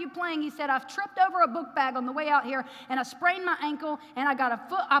 why aren't you playing? He said, I've tripped over a book bag on the way out here, and I sprained my ankle, and I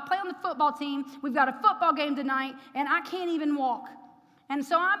play on the football team. We've got a football game tonight, and I can't even walk. And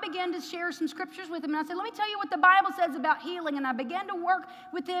so I began to share some scriptures with him. And I said, let me tell you what the Bible says about healing. And I began to work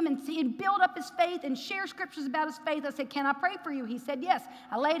with him and build up his faith and share scriptures about his faith. I said, can I pray for you? He said, yes.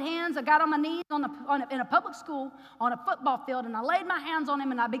 I laid hands. I got on my knees in a public school on a football field. And I laid my hands on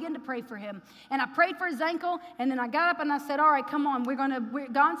him and I began to pray for him. And I prayed for his ankle. And then I got up and I said, all right, come on.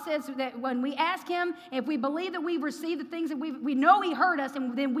 God says that when we ask him, if we believe that we've received the things that we know he heard us.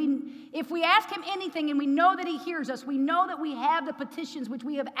 And then if we ask him anything and we know that he hears us, we know that we have the petitions which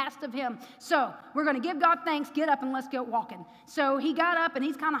we have asked of him. So we're going to give God thanks, get up, and let's get walking. So he got up, and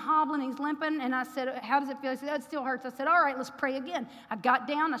he's kind of hobbling, he's limping, and I said, how does it feel? He said, oh, it still hurts. I said, all right, let's pray again. I got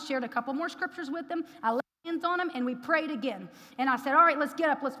down, I shared a couple more scriptures with him. I hands on him, and we prayed again. And I said, all right, let's get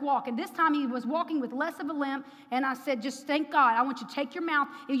up, let's walk. And this time he was walking with less of a limp, and I said, just thank God. I want you to take your mouth.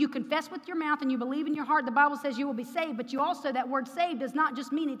 If you confess with your mouth and you believe in your heart, the Bible says you will be saved. But you also, that word saved does not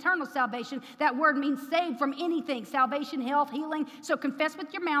just mean eternal salvation. That word means saved from anything, salvation, health, healing. So confess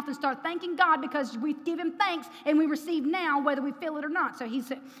with your mouth and start thanking God, because we give him thanks and we receive now whether we feel it or not. So he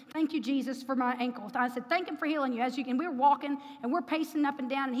said, thank you, Jesus, for my ankles. I said, thank him for healing you. And we're walking and we're pacing up and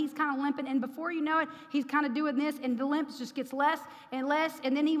down, and he's kind of limping. And before you know it, he's kind of doing this, and the limp just gets less and less.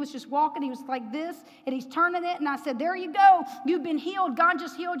 And then he was just walking. He was like this, and he's turning it. And I said, there you go. You've been healed. God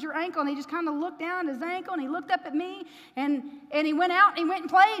just healed your ankle. And he just kind of looked down at his ankle, and he looked up at me, and he went out and he went and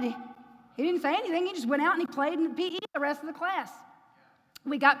played. He didn't say anything. He just went out and he played in the PE the rest of the class.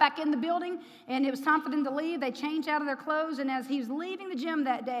 We got back in the building, and it was time for them to leave. They changed out of their clothes, and as he was leaving the gym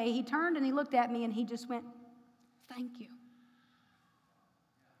that day, he turned and he looked at me, and he just went, thank you.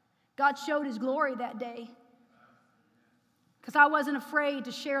 God showed his glory that day, because I wasn't afraid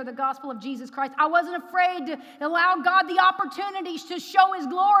to share the gospel of Jesus Christ. I wasn't afraid to allow God the opportunities to show his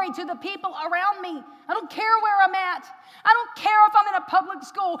glory to the people around me. I don't care where I'm at. I don't care if I'm in a public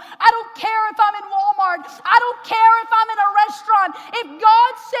school. I don't care if I'm in Walmart. I don't care if I'm in a restaurant. If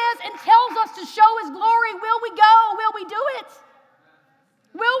God says and tells us to show his glory, will we go? Will we do it?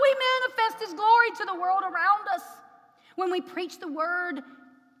 Will we manifest his glory to the world around us? When we preach the word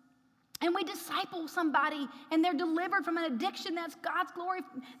and we disciple somebody and they're delivered from an addiction, that's God's glory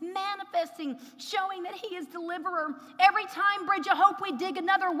manifesting, showing that he is deliverer. Every time, Bridge of Hope, we dig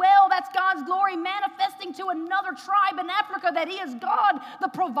another well, that's God's glory manifesting to another tribe in Africa that he is God, the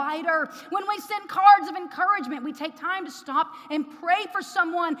provider. When we send cards of encouragement, we take time to stop and pray for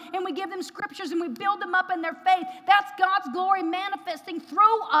someone, and we give them scriptures and we build them up in their faith. That's God's glory manifesting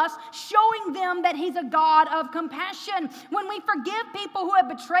through us, showing them that he's a God of compassion. When we forgive people who have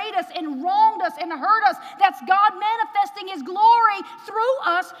betrayed us and wronged us and hurt us, that's God manifesting his glory through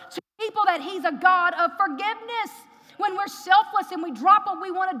us to people that he's a God of forgiveness. When we're selfless and we drop what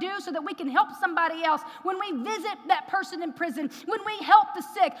we want to do so that we can help somebody else, when we visit that person in prison, when we help the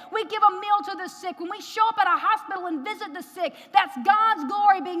sick, we give a meal to the sick, when we show up at a hospital and visit the sick, that's God's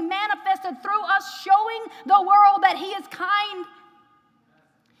glory being manifested through us, showing the world that he is kind.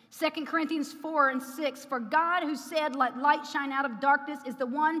 2 Corinthians 4:6, for God who said, let light shine out of darkness, is the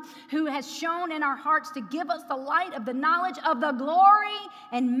one who has shown in our hearts to give us the light of the knowledge of the glory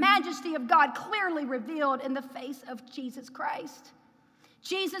and majesty of God, clearly revealed in the face of Jesus Christ.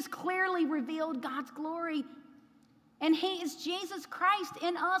 Jesus clearly revealed God's glory, and he is Jesus Christ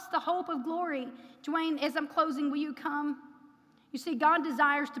in us, the hope of glory. Dwayne, as I'm closing, will you come? You see, God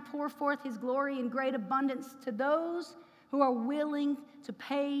desires to pour forth his glory in great abundance to those who are willing to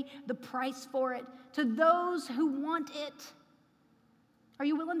pay the price for it, to those who want it. Are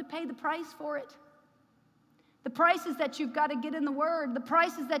you willing to pay the price for it? The price is that you've got to get in the Word. The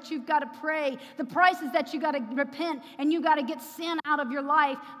price is that you've got to pray. The price is that you've got to repent and you've got to get sin out of your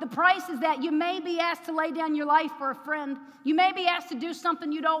life. The price is that you may be asked to lay down your life for a friend. You may be asked to do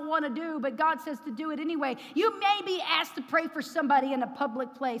something you don't want to do, but God says to do it anyway. You may be asked to pray for somebody in a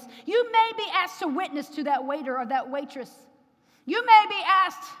public place. You may be asked to witness to that waiter or that waitress. You may be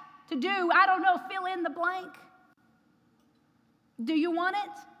asked to do, I don't know, fill in the blank. Do you want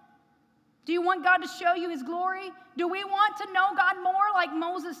it? Do you want God to show you his glory? Do we want to know God more like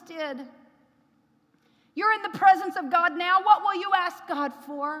Moses did? You're in the presence of God now. What will you ask God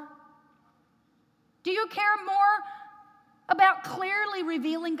for? Do you care more about clearly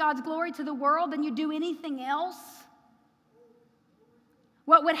revealing God's glory to the world than you do anything else?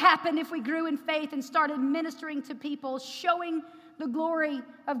 What would happen if we grew in faith and started ministering to people, showing the glory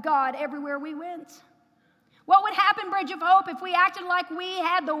of God everywhere we went? What would happen, Bridge of Hope, if we acted like we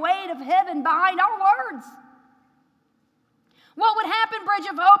had the weight of heaven behind our words? What would happen, Bridge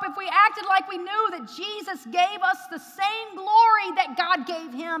of Hope, if we acted like we knew that Jesus gave us the same glory that God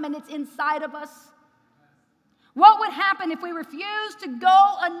gave him and it's inside of us? What would happen if we refused to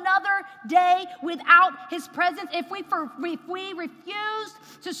go another day without his presence? If we refused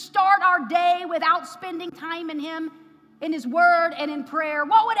to start our day without spending time in him, in his word and in prayer?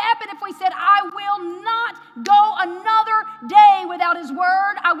 What would happen if we said, I will not go another day without his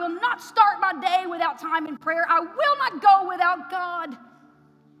word. I will not start my day without time in prayer. I will not go without God.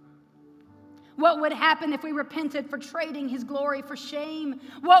 What would happen if we repented for trading his glory for shame?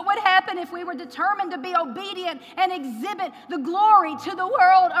 What would happen if we were determined to be obedient and exhibit the glory to the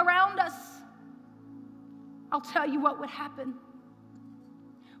world around us? I'll tell you what would happen.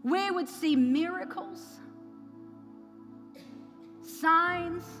 We would see miracles,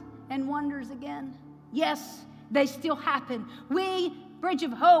 signs, and wonders again. Yes, they still happen. We Bridge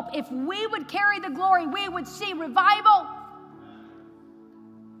of Hope, if we would carry the glory, we would see revival.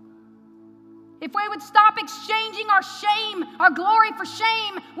 If we would stop exchanging our shame, our glory for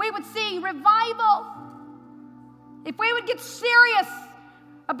shame, we would see revival. If we would get serious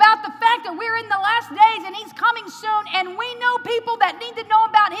about the fact that we're in the last days and He's coming soon, and we know people that need to know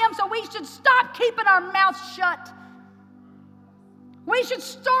about Him, so we should stop keeping our mouths shut. We should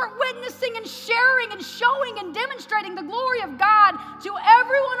start witnessing and sharing and showing and demonstrating the glory of God to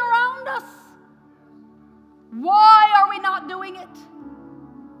everyone around us. Why are we not doing it?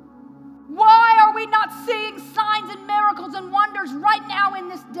 Why are we not seeing signs and miracles and wonders right now in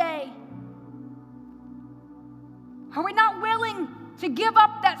this day? Are we not willing to give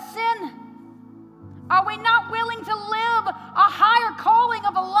up that sin? Are we not willing to live a higher calling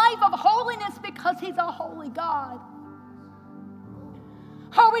of a life of holiness because He's a holy God?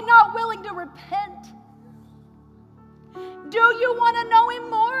 Are we not willing to repent? Do you want to know Him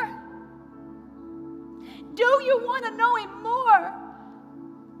more? Do you want to know Him more?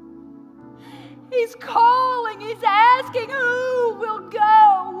 He's calling, He's asking, who will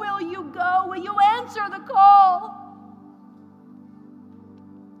go? Will you go? Will you answer the call?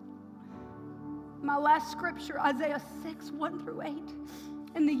 My last scripture, Isaiah 6, 1 through 8.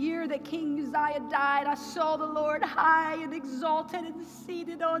 In the year that King Uzziah died, I saw the Lord high and exalted and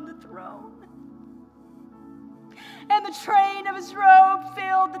seated on the throne. And the train of His robe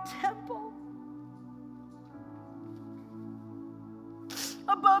filled the temple.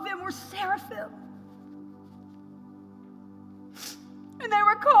 Above Him were seraphim. And they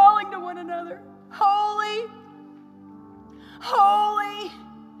were calling to one another, holy, holy,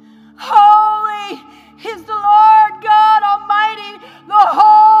 holy is the Lord God Almighty. The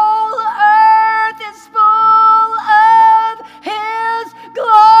whole earth is full of His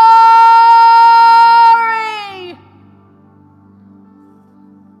glory.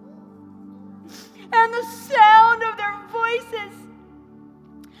 And the sound of their voices,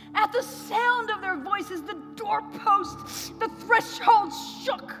 at the sound of their voices, the doorposts, the threshold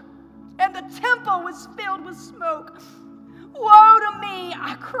shook, and the temple was filled with smoke. Woe to me,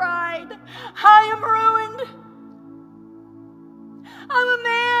 I cried. I am ruined. I'm a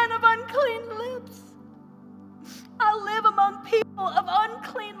man of unclean lips. I live among people of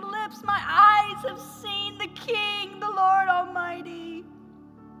unclean lips. My eyes have seen the King, the Lord Almighty.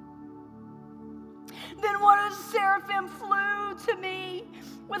 Then one of the seraphim flew to me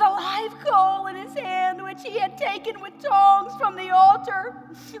with a live coal in his hand, which he had taken with tongs from the altar.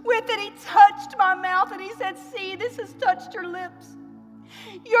 With it he touched my mouth, and he said, see, this has touched your lips.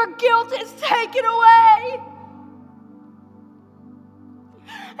 Your guilt is taken away,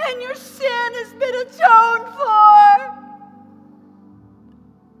 and your sin has been atoned for.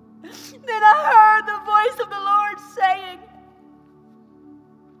 Then I heard the voice of the Lord saying,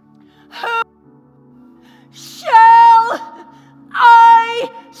 who shall I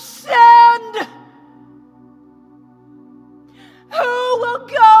send? Who will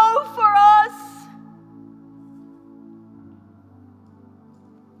go for us?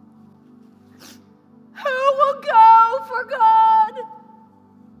 Who will go for God?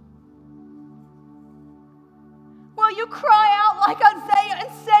 Will you cry out like Isaiah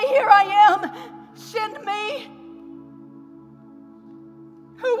and say, here I am, send me?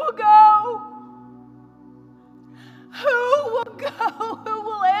 Who will go? Who will go? Who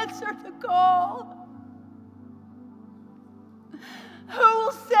will answer the call? Who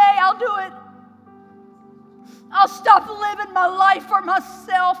will say, I'll do it? I'll stop living my life for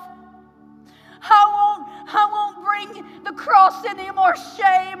myself. I won't bring the cross any more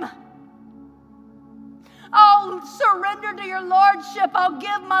shame. I'll surrender to your lordship. I'll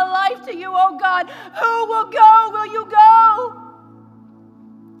give my life to you, oh God. Who will go? Will you go?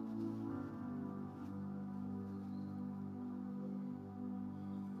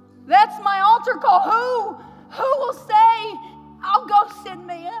 That's my altar call. Who will say, I'll go, send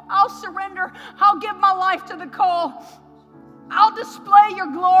me. I'll surrender. I'll give my life to the call. I'll display your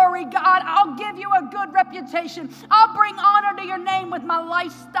glory, God. I'll give you a good reputation. I'll bring honor to your name with my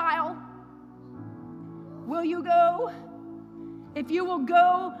lifestyle. Will you go? If you will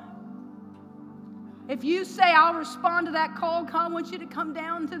go, if you say, I'll respond to that call, I want you to come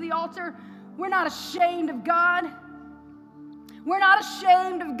down to the altar. We're not ashamed of God. We're not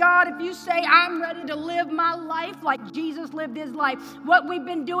ashamed of God if you say, I'm ready to live my life like Jesus lived His life. What we've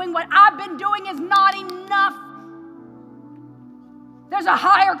been doing, what I've been doing is not enough. There's a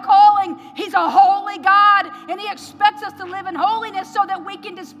higher calling. He's a holy God, and He expects us to live in holiness so that we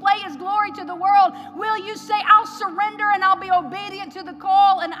can display His glory to the world. Will you say, I'll surrender and I'll be obedient to the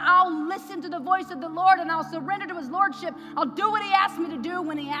call, and I'll listen to the voice of the Lord, and I'll surrender to His Lordship. I'll do what He asks me to do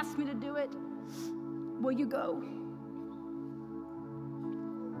when He asks me to do it. Will you go?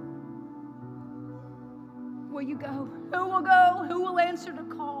 Will you go? Who will go? Who will answer the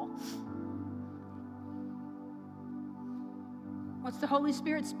call? What's the Holy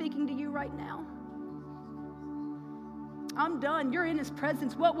Spirit speaking to you right now? I'm done. You're in His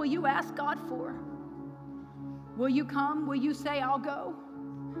presence. What will you ask God for? Will you come? Will you say, I'll go?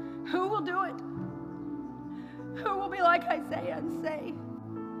 Who will do it? Who will be like Isaiah and say,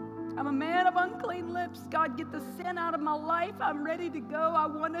 I'm a man of unclean lips. God, get the sin out of my life. I'm ready to go. I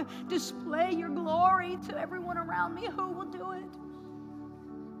want to display your glory to everyone around me. Who will do it?